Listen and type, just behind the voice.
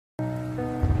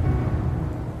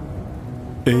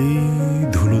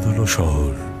ভালো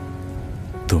শহর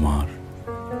তোমার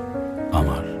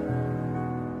আমার।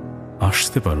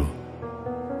 আসতে পারো,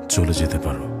 চলে যেতে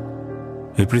পারো,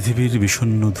 এই পৃথিবীর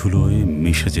বিষণ্ণ ধুলোয়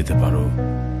মিশে যেতে পারো,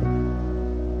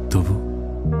 তবু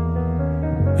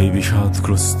এই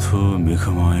বিষাদগ্রস্ত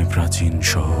মেঘময় প্রাচীন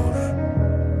শহর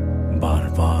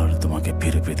বারবার তোমাকে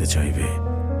ফিরে পেতে চাইবে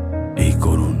এই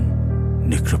করুণ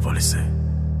নেক্রোপলিসে।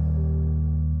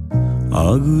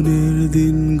 আগুনের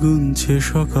দিন গুনছে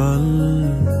সকাল,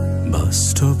 বাস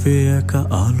স্টপে একা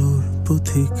আলোর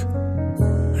পথিক,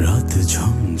 রাত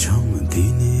ঝমঝম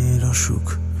দিনের অসুখ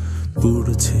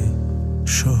পড়ছে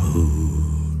শহর।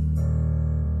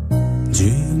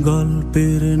 যে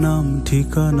গল্পের নাম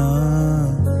ঠিকানা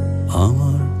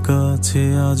আমার কাছে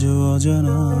আজও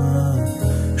অজানা,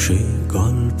 সেই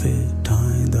গল্পে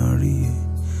ঠায় দাঁড়িয়ে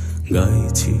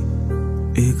গাইছি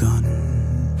এ গান।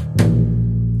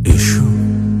 এসো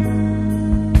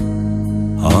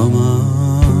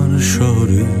আমার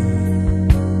শহরে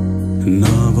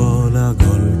না বলা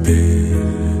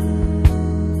গল্পের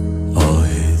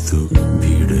অহেতুক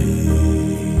ভিড়ে।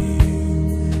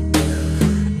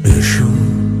 এসো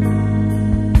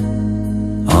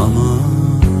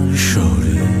আমার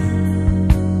শহরে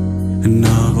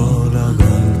না বলা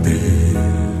গল্পের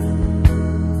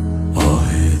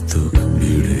অহেতুক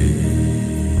ভিড়ে।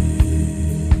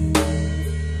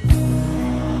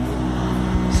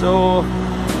 সো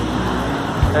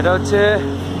এটা হচ্ছে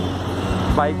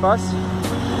বাইপাস,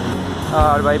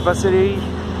 আর বাইপাসের এই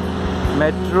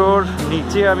মেট্রোর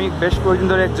নিচে আমি বেশ কয়েকদিন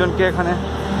ধরে একজনকে এখানে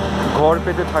ঘর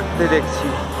পেতে থাকতে দেখছি।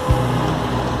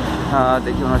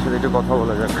 দেখি ওনার সাথে একটু কথা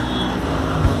বলা যাক।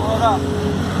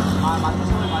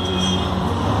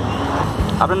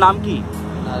 আপনার নাম কি?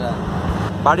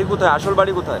 বাড়ি কোথায়? আসল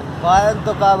বাড়ি কোথায়?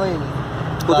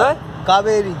 কোথায়?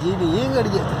 কাবেরী।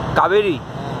 কাবেরী।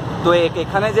 তো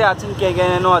এখানে যে আছেন কে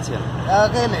কেন আছেন?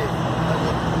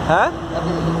 হ্যাঁ,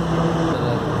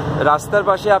 রাস্তার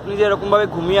পাশে আপনি যে এরকম ভাবে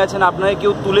ঘুমিয়ে আছেন, আপনাকে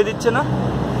কেউ তুলে দিচ্ছে না?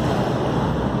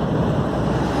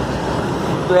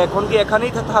 তো এখন কি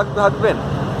এখানেই থাকবেন?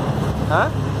 হ্যাঁ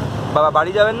বাবা,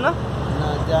 বাড়ি যাবেন না?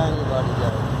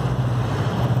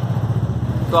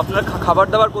 তো আপনার খাবার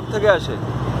দাবার কোত্থেকে আসে?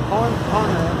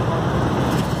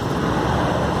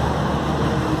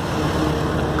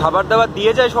 খাবার দাবার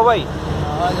দিয়ে যায় সবাই?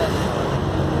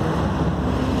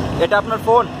 এটা আপনার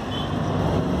ফোন?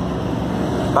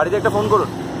 বাড়িতে একটা ফোন করুন।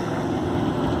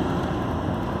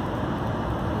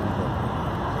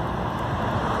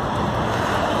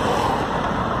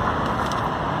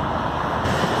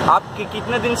 आप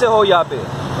कितने दिन से हो यहाँ पे?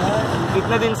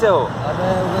 कितने दिन से हो?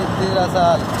 13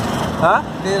 साल। हाँ,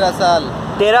 13 साल।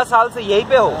 13 साल से यहीं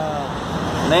पे हो?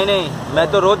 नहीं नहीं, मैं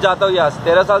तो रोज जाता हूँ यहाँ से।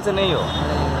 13 साल से नहीं हो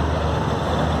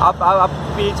आप?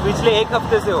 पिछले एक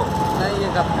हफ्ते से हो? नहीं,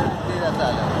 एक हफ्ते 13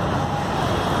 साल है।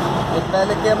 एक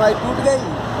पहले केएमआई टूट गई।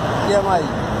 केएमआई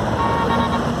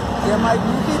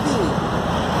टूटी थी,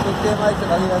 तो केएमआई से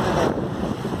भागी जाते थे।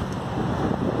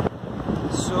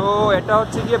 সো এটা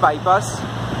হচ্ছে গিয়ে বাইপাস,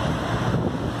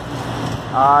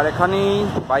 আর এখানেই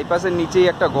বাইপাসের নিচেই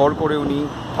একটা ঘর করে উনি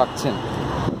থাকছেন।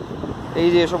 এই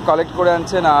যে এসব কালেক্ট করে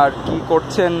আনছেন, আর কি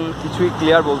করছেন কিছুই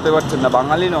ক্লিয়ার বলতে পারছেন না।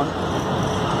 বাঙালি নন,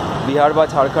 বিহার বা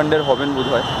ঝাড়খণ্ডের হবেন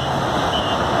বোধহয়।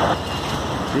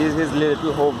 This is his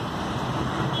little home.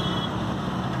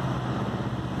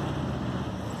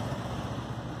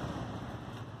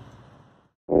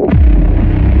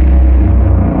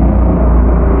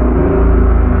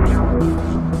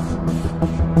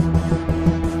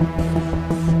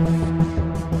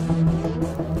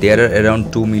 There are around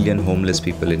 2 million homeless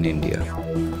people in India,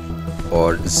 or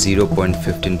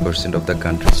 0.15% of the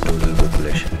country's total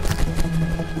population.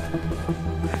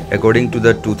 According to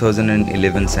the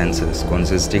 2011 census,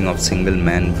 consisting of single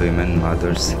men, women,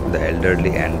 mothers, the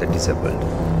elderly and the disabled.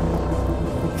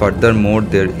 Furthermore,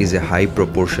 there is a high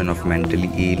proportion of mentally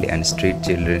ill and street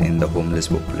children in the homeless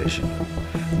population.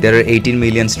 There are 18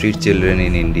 million street children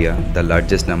in India, the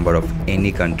largest number of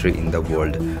any country in the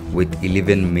world, with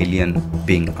 11 million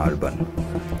being urban.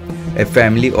 A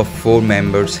family of 4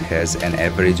 members has an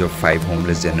average of 5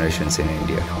 homeless generations in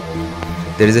India.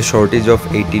 There is a shortage of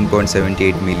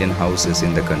 18.78 million houses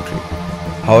in the country.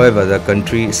 However, the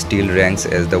country still ranks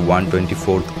as the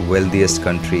 124th wealthiest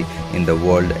country in the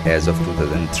world as of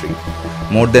 2003.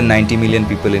 More than 90 million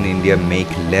people in India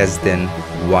make less than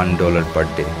 $1 per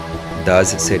day, thus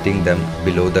setting them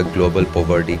below the global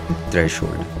poverty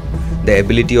threshold. The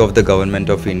ability of the government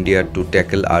of India to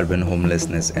tackle urban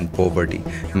homelessness and poverty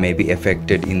may be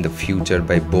affected in the future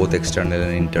by both external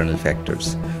and internal factors.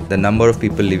 The number of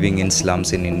people living in slums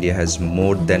in India has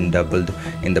more than doubled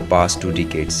in the past 2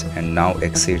 decades and now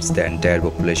exceeds the entire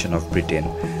population of Britain.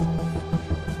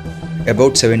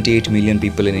 About 78 million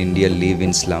people in India live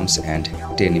in slums and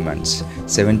tenements.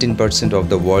 17% of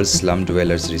the world's slum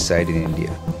dwellers reside in India.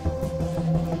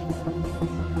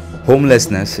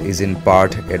 Homelessness is in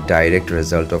part a direct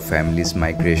result of families'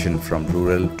 migration from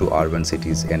rural to urban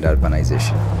cities and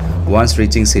urbanization. Once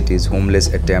reaching cities,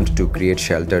 homeless attempt to create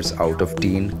shelters out of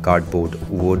tin, cardboard,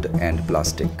 wood, and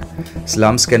plastic.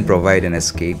 Slums can provide an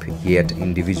escape, yet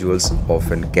individuals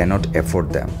often cannot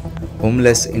afford them.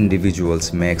 Homeless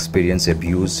individuals may experience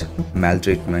abuse,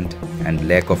 maltreatment, and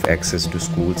lack of access to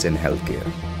schools and healthcare.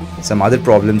 Some other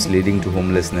problems leading to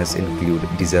homelessness include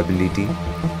disability,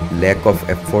 lack of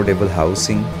affordable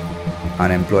housing,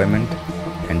 unemployment,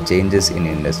 and changes in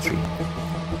industry.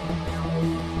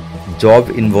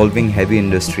 Jobs involving heavy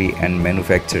industry and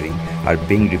manufacturing are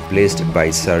being replaced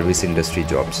by service industry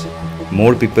jobs.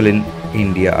 More people in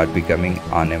India are becoming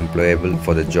unemployable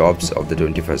for the jobs of the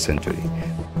 21st century.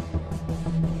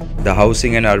 The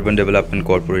Housing and Urban Development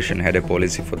Corporation had a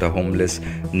policy for the homeless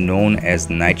known as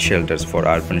night shelters for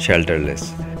urban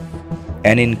shelterless.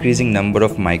 An increasing number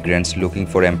of migrants looking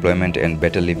for employment and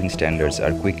better living standards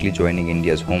are quickly joining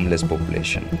India's homeless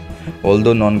population.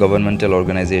 Although non-governmental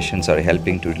organizations are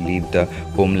helping to relieve the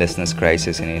homelessness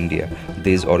crisis in India,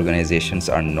 these organizations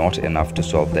are not enough to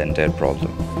solve the entire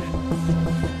problem.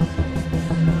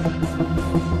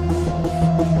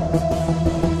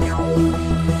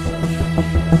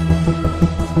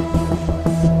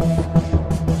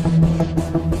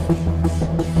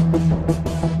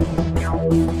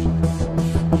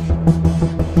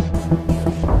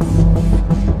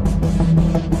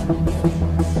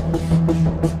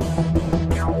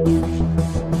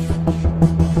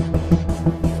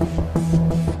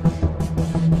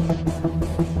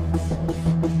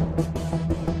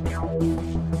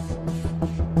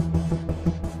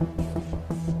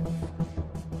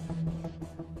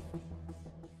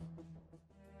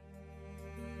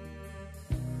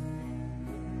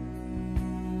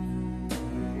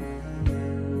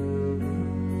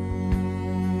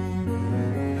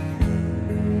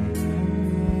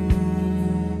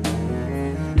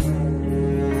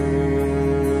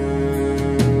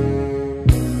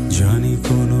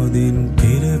 কোনোদিন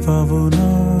ফিরে পাবো না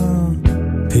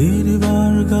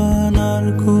ফিরবার গান আর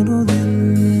কোনোদিন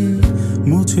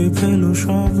মুছে ফেলো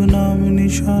সব নাম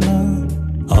নিশানা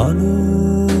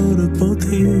আলোর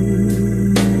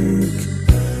পথিক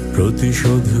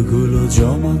প্রতিশোধগুলো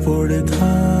জমা পড়ে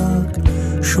থাক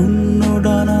শূন্য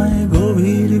ডানায়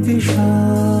গভীর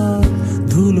বিষাদ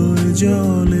ধুলোয়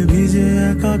জলে ভিজে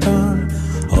একাকার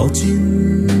অচিন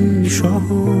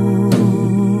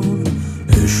শহর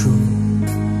এসো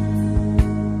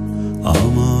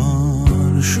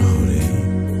আমার শহরে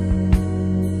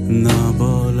না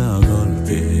বলা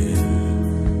গল্পে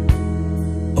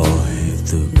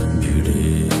অহেতুক ভিড়ে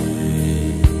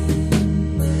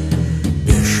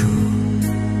এসো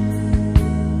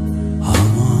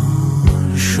আমার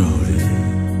শহরে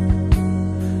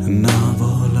না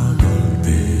বলা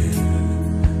গল্পে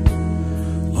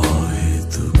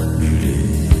অহেতুক ভিড়ে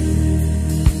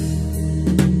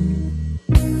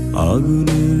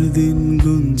আগুনের দিন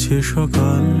গুনছে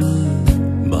সকাল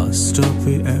বাস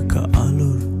স্টপে একা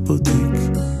আলোর প্রতীক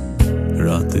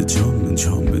রাতে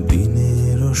ঝমঝম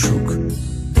দিনের অসুখ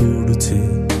পড়ছে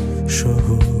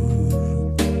শহর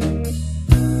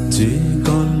যে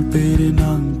গল্পের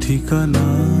নাম ঠিকানা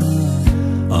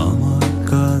আমার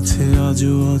কাছে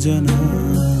আজও অজানা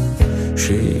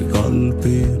সেই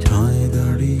গল্পে ঠায়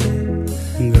দাঁড়িয়ে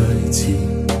গাইছি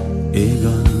এ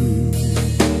গান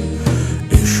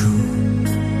এসো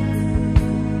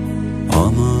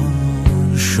আমার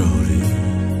শহরে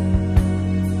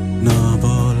না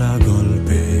বলা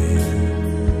গল্পে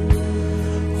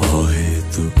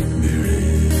অহেতুক ভিড়ে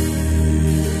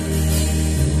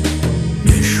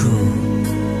এসো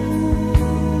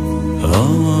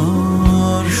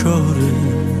আমার শহরে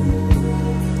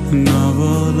না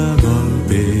বলা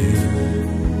গল্পে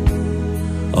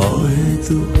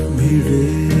অহেতুক ভিড়ে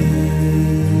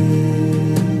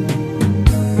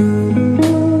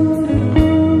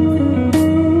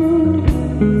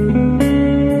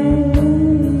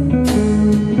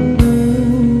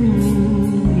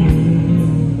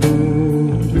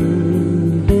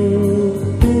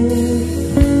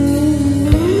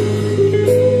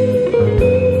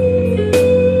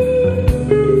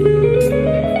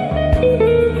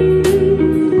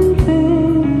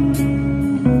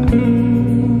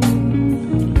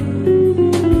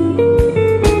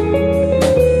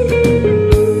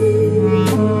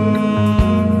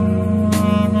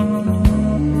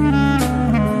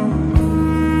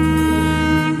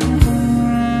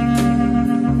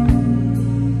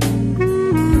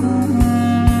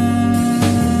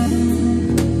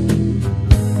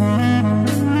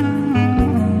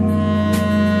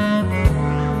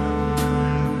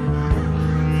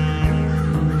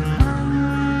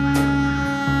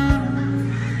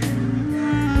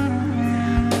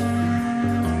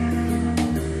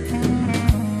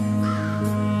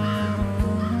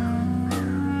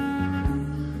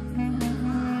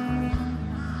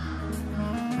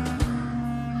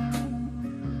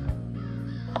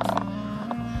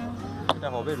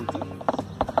হবে রুটি?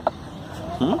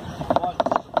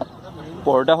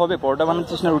 পরোটা হবে? পরোটা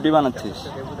বানাচ্ছিস না রুটি বানাচ্ছিস?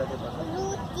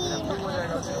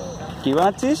 কি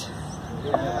বানাচ্ছিস?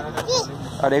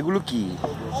 আর এগুলো কি?